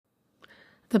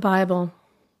The Bible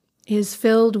is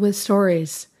filled with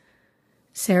stories,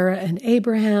 Sarah and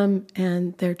Abraham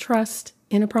and their trust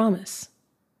in a promise,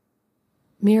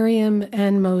 Miriam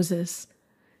and Moses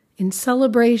in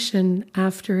celebration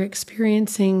after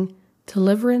experiencing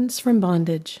deliverance from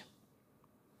bondage,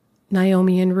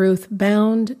 Naomi and Ruth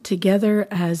bound together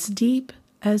as deep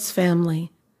as family,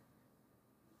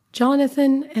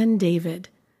 Jonathan and David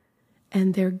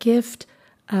and their gift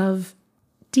of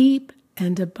deep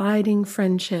and abiding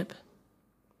friendship,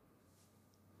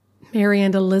 Mary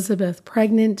and Elizabeth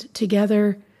pregnant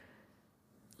together,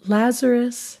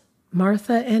 Lazarus,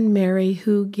 Martha and Mary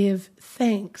who give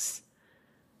thanks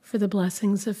for the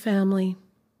blessings of family,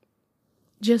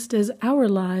 just as our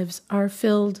lives are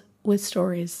filled with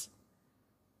stories.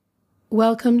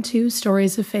 Welcome to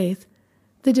Stories of Faith,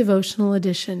 the devotional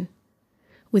edition,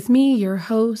 with me, your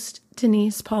host,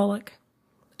 Denise Pollock,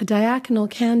 a diaconal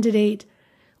candidate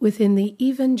within the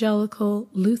Evangelical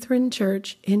Lutheran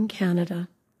Church in Canada.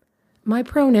 My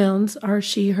pronouns are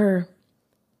she, her.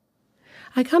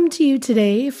 I come to you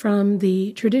today from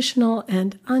the traditional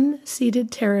and unceded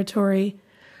territory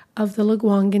of the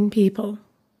Lekwungen people,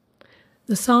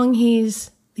 the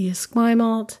Songhees, the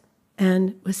Esquimalt,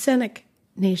 and Wissanic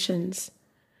nations,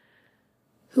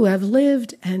 who have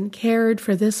lived and cared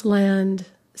for this land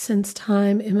since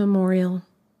time immemorial.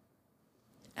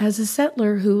 As a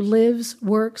settler who lives,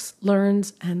 works,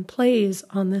 learns, and plays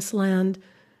on this land,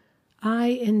 I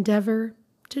endeavor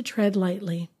to tread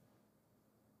lightly.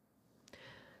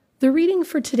 The reading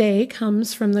for today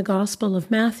comes from the Gospel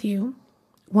of Matthew,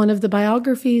 one of the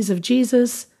biographies of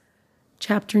Jesus,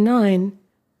 chapter 9,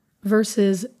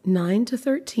 verses 9 to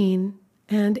 13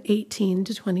 and 18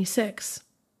 to 26.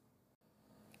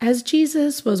 As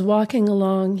Jesus was walking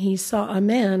along, he saw a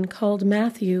man called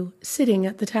Matthew sitting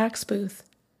at the tax booth,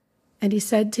 and he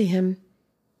said to him,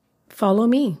 "Follow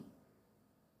me."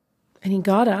 And he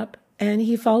got up and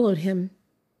he followed him.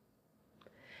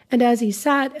 And as he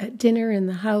sat at dinner in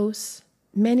the house,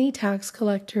 many tax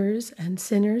collectors and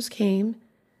sinners came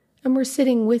and were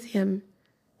sitting with him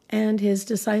and his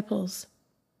disciples.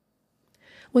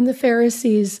 When the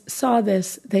Pharisees saw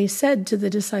this, they said to the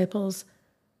disciples,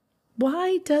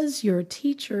 "Why does your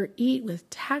teacher eat with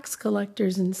tax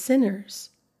collectors and sinners?"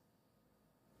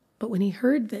 But when he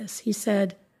heard this, he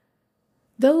said,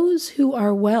 "Those who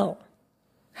are well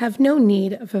have no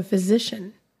need of a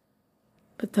physician,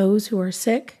 but those who are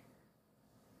sick,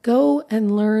 go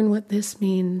and learn what this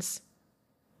means.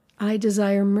 I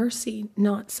desire mercy,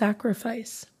 not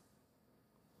sacrifice.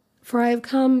 For I have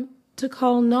come to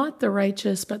call not the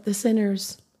righteous, but the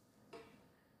sinners."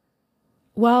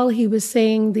 While he was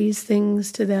saying these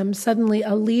things to them, suddenly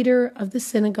a leader of the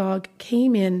synagogue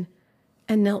came in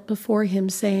and knelt before him,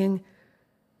 saying,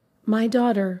 "My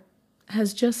daughter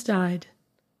has just died,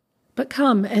 but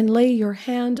come and lay your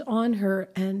hand on her,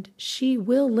 and she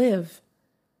will live."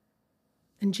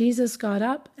 And Jesus got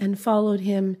up and followed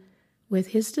him with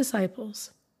his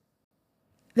disciples.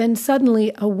 Then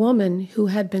suddenly a woman who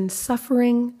had been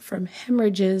suffering from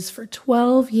hemorrhages for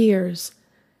 12 years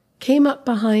came up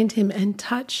behind him and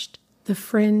touched the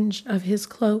fringe of his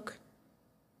cloak.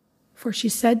 For she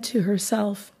said to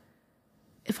herself,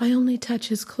 "If I only touch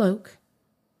his cloak,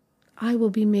 I will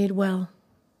be made well."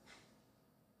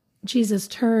 Jesus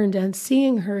turned, and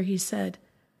seeing her, he said,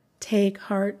 "Take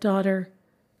heart, daughter,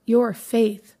 your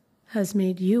faith has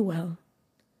made you well."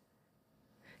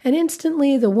 And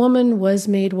instantly the woman was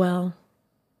made well.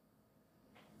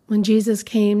 When Jesus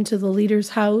came to the leader's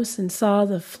house and saw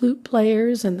the flute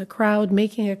players and the crowd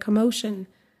making a commotion,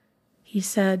 he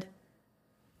said,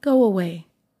 "Go away,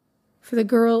 for the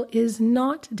girl is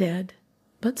not dead,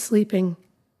 but sleeping."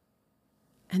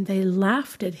 And they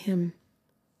laughed at him.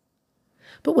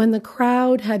 But when the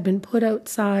crowd had been put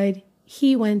outside,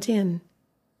 he went in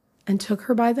and took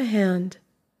her by the hand,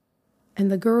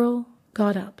 and the girl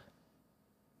got up.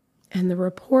 And the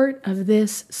report of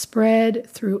this spread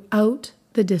throughout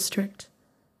the district.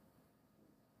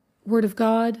 Word of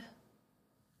God,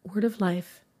 word of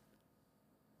life.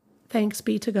 Thanks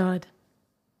be to God.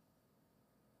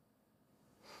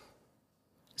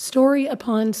 Story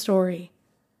upon story,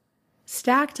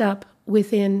 stacked up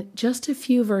within just a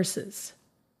few verses.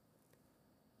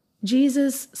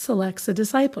 Jesus selects a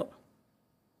disciple.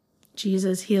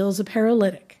 Jesus heals a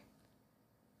paralytic.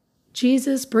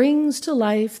 Jesus brings to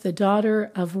life the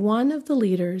daughter of one of the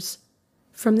leaders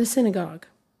from the synagogue.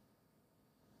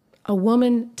 A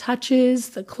woman touches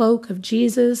the cloak of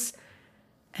Jesus,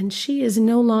 and she is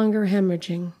no longer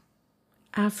hemorrhaging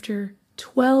after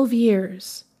 12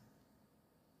 years.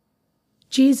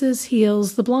 Jesus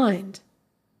heals the blind.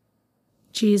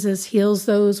 Jesus heals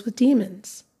those with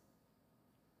demons.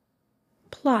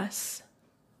 Plus,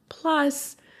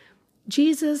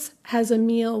 Jesus has a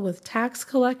meal with tax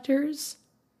collectors,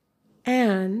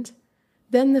 and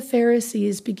then the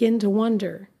Pharisees begin to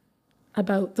wonder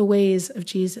about the ways of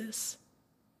Jesus.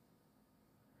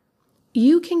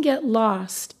 You can get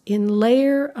lost in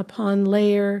layer upon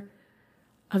layer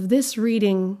of this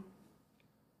reading,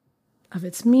 of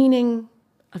its meaning,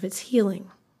 of its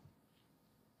healing.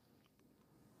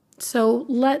 So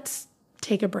let's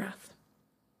take a breath.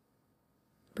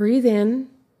 Breathe in,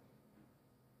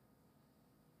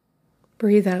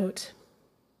 breathe out.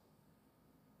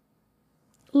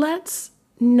 Let's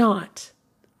not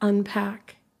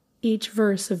unpack each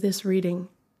verse of this reading.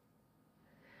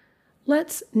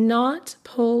 Let's not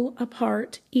pull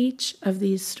apart each of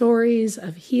these stories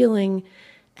of healing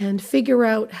and figure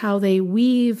out how they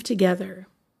weave together.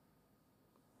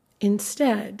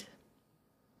 Instead,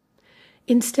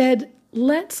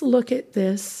 let's look at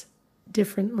this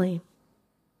differently.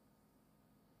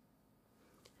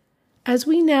 As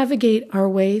we navigate our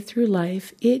way through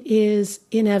life, it is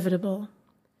inevitable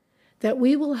that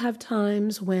we will have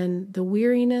times when the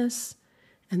weariness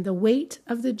and the weight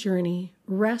of the journey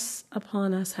rests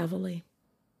upon us heavily.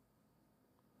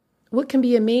 What can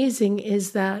be amazing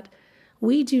is that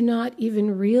we do not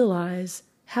even realize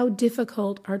how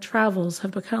difficult our travels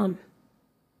have become.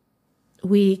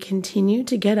 We continue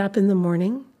to get up in the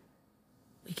morning,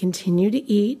 we continue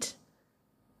to eat,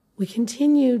 we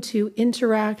continue to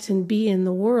interact and be in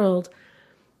the world,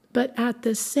 but at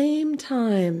the same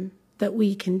time that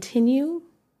we continue,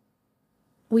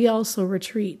 we also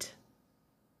retreat.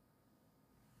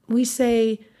 We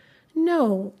say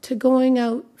no to going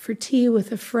out for tea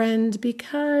with a friend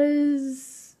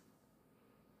because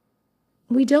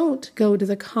we don't go to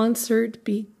the concert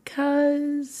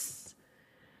because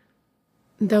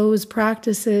those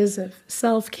practices of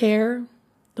self-care,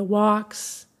 the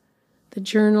walks, the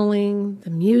journaling, the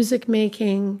music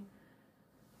making,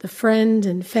 the friend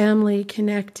and family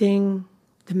connecting,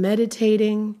 the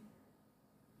meditating,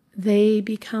 they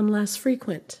become less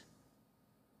frequent.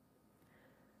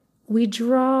 We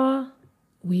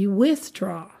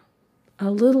withdraw a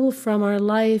little from our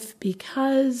life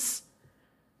because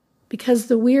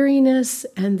the weariness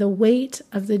and the weight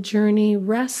of the journey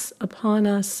rests upon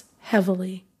us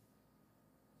heavily.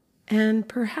 And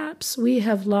perhaps we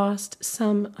have lost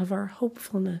some of our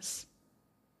hopefulness.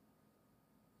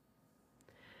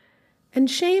 And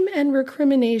shame and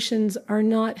recriminations are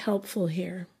not helpful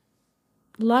here.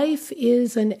 Life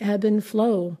is an ebb and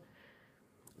flow,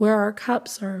 where our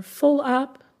cups are full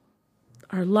up,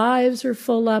 our lives are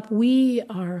full up, we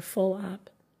are full up.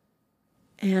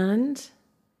 And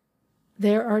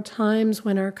there are times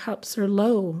when our cups are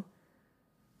low,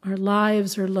 our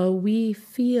lives are low, we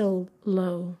feel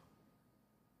low.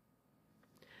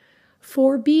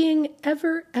 For being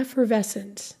ever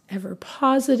effervescent, ever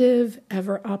positive,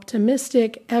 ever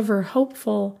optimistic, ever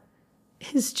hopeful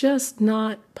is just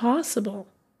not possible.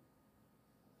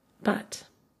 But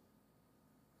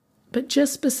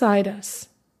just beside us,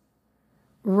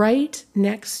 right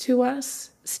next to us,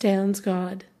 stands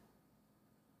God.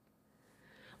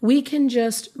 We can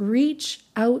just reach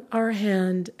out our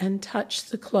hand and touch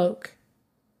the cloak,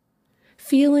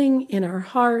 feeling in our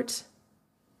heart,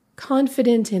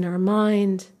 confident in our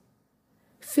mind,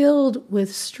 filled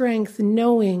with strength,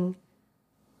 knowing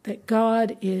that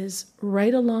God is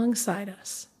right alongside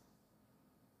us.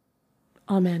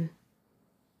 Amen.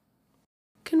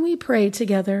 Can we pray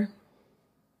together?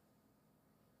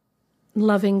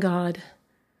 Loving God,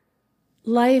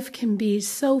 life can be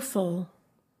so full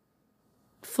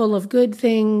of good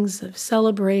things, of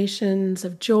celebrations,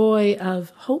 of joy, of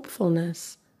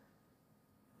hopefulness.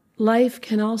 Life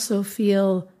can also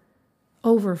feel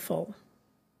overfull,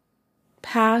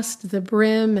 past the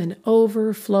brim and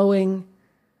overflowing,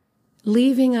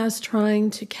 leaving us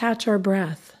trying to catch our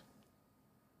breath.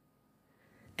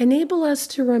 Enable us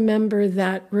to remember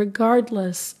that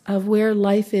regardless of where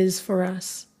life is for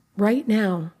us, right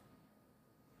now,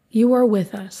 you are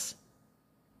with us,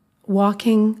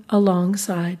 walking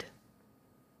alongside.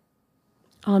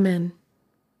 Amen.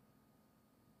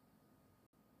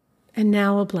 And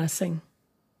now a blessing.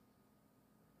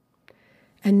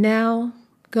 And now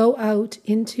go out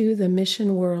into the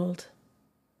mission world.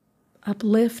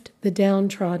 Uplift the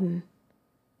downtrodden.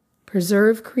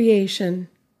 Preserve creation.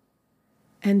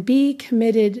 And be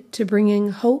committed to bringing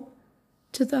hope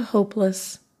to the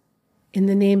hopeless in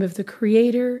the name of the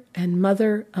Creator and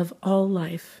Mother of all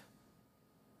life.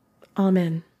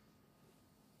 Amen.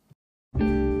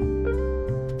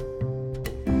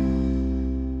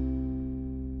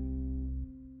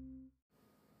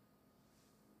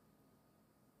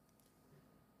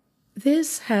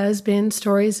 This has been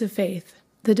Stories of Faith,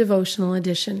 the devotional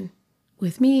edition,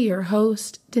 with me, your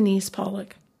host, Denise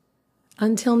Pollock.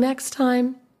 Until next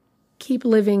time, keep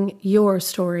living your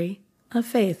story of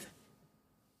faith.